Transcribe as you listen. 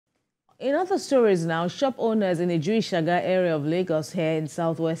In other stories now, shop owners in the Ishaga area of Lagos here in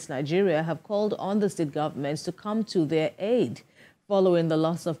southwest Nigeria have called on the state governments to come to their aid following the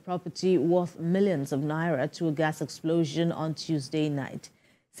loss of property worth millions of naira to a gas explosion on Tuesday night.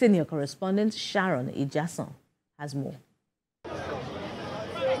 Senior correspondent Sharon Ijason has more.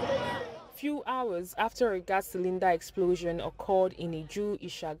 Few hours after a gas cylinder explosion occurred in the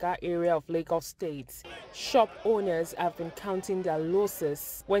Ishaga area of Lagos State, shop owners have been counting their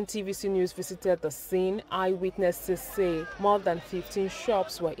losses. When TVC News visited the scene, eyewitnesses say more than 15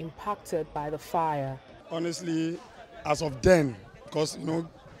 shops were impacted by the fire. Honestly, as of then, because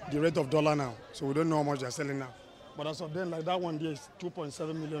the rate of dollar now, so we don't know how much they're selling now. But as of then, like that one there is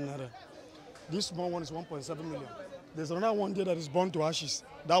 2.7 million naira. This small one is 1.7 million. There's another one there that is burned to ashes.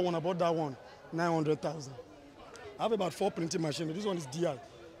 That one, about that one, 900,000. I have about 4 printing machines. This one is DI.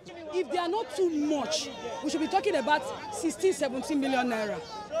 If they are not too much, we should be talking about 16, 17 million naira.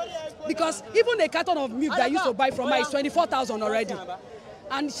 Because even a carton of milk that I used to buy from her is 24,000 already.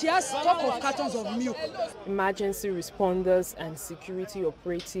 And she has stock of cartons of milk. Emergency responders and security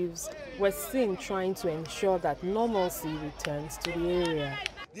operatives were seen trying to ensure that normalcy returns to the area.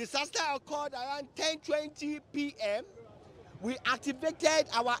 Disaster occurred around 10:20 p.m. We activated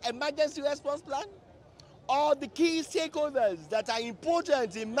our emergency response plan. All the key stakeholders that are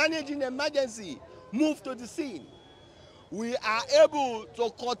important in managing emergency moved to the scene. We are able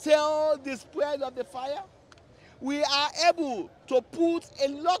to curtail the spread of the fire. We are able to put a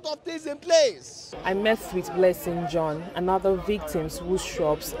lot of things in place. I met with Blessing John and other victims whose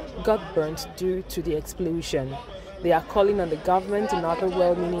shops got burnt due to the explosion. They are calling on the government and other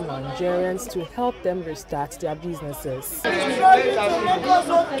well-meaning Nigerians to help them restart their businesses. It's trying to make us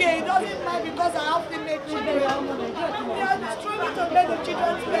okay. It doesn't matter because I have to make children. We are struggling to make the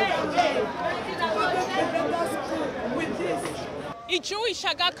children okay. With this.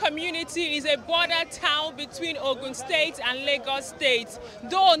 Ishaga community is a border town between Ogun State and Lagos State.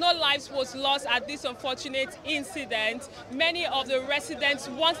 Though no lives was lost at this unfortunate incident, many of the residents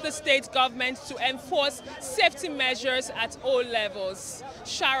want the state government to enforce safety measures at all levels.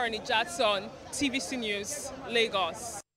 Sharon Ijason, TVC News, Lagos.